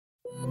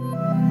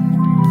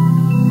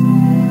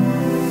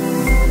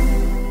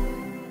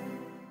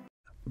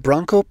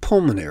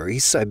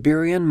Bronchopulmonary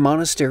Siberian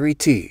Monastery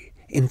Tea,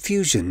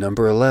 infusion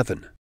number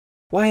 11.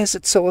 Why is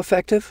it so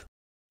effective?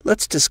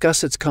 Let's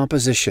discuss its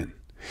composition.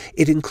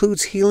 It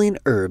includes healing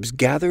herbs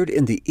gathered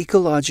in the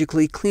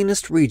ecologically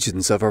cleanest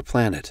regions of our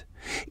planet.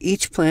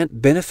 Each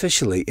plant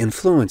beneficially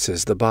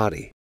influences the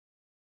body.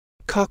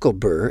 Cockle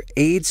burr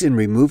aids in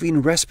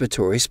removing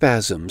respiratory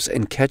spasms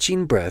and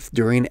catching breath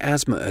during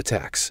asthma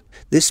attacks.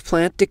 This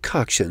plant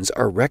decoctions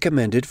are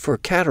recommended for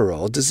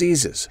catarrhal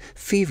diseases,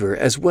 fever,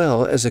 as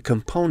well as a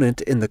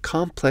component in the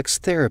complex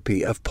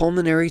therapy of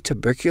pulmonary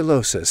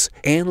tuberculosis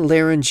and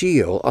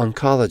laryngeal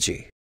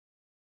oncology.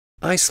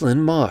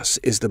 Iceland moss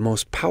is the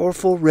most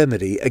powerful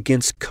remedy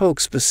against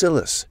Koch's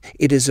bacillus.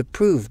 It is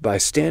approved by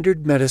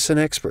standard medicine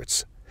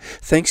experts.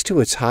 Thanks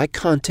to its high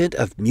content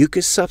of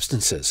mucous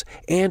substances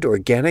and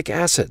organic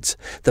acids,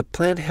 the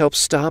plant helps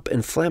stop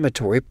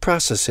inflammatory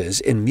processes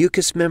in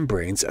mucous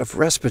membranes of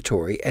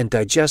respiratory and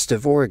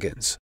digestive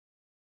organs.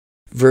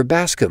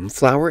 Verbascum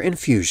flower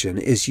infusion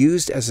is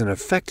used as an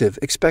effective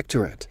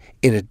expectorant.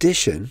 In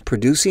addition,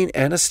 producing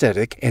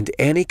anesthetic and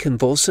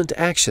anticonvulsant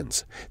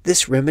actions,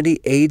 this remedy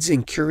aids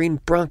in curing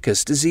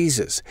bronchus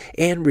diseases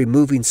and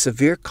removing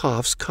severe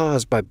coughs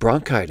caused by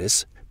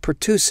bronchitis,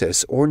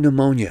 pertussis, or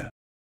pneumonia.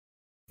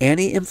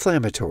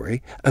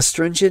 Anti-inflammatory,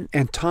 astringent,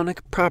 and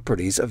tonic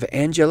properties of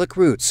angelic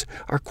roots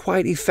are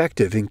quite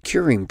effective in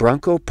curing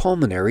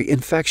bronchopulmonary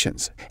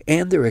infections,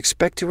 and their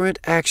expectorant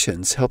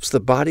actions helps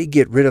the body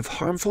get rid of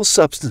harmful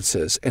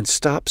substances and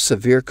stop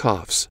severe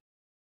coughs.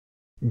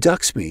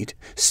 Duck's meat,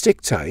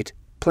 stick-tight,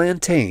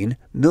 plantain,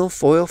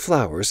 milfoil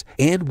flowers,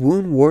 and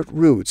woundwort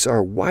roots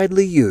are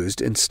widely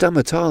used in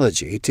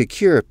stomatology to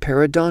cure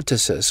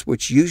periodontitis,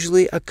 which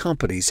usually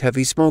accompanies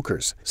heavy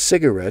smokers,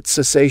 cigarette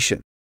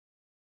cessation.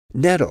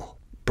 Nettle,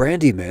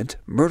 brandy mint,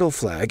 myrtle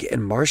flag,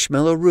 and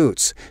marshmallow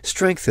roots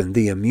strengthen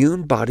the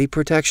immune body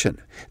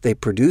protection. They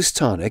produce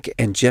tonic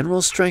and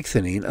general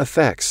strengthening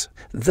effects.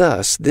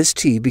 Thus, this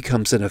tea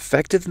becomes an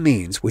effective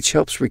means which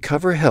helps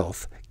recover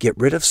health, get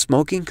rid of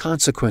smoking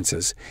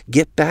consequences,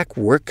 get back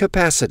work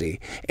capacity,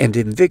 and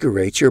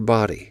invigorate your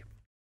body.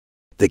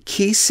 The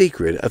key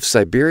secret of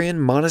Siberian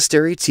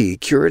Monastery Tea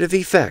curative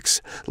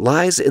effects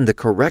lies in the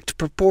correct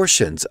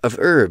proportions of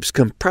herbs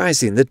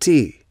comprising the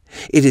tea.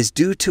 It is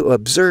due to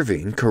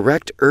observing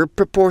correct herb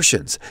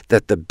proportions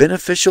that the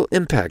beneficial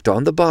impact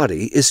on the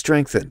body is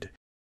strengthened.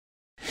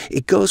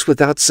 It goes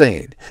without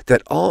saying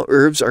that all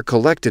herbs are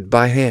collected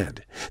by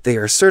hand. They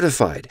are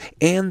certified,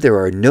 and there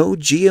are no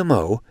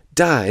GMO,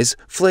 dyes,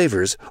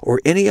 flavors, or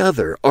any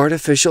other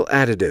artificial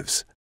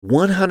additives.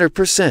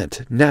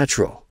 100%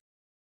 natural.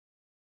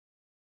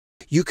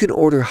 You can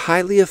order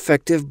highly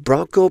effective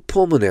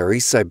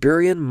Bronchopulmonary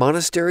Siberian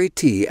Monastery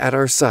Tea at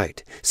our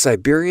site,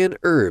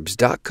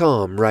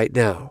 SiberianHerbs.com, right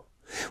now.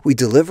 We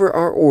deliver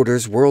our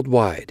orders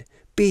worldwide.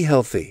 Be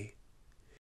healthy.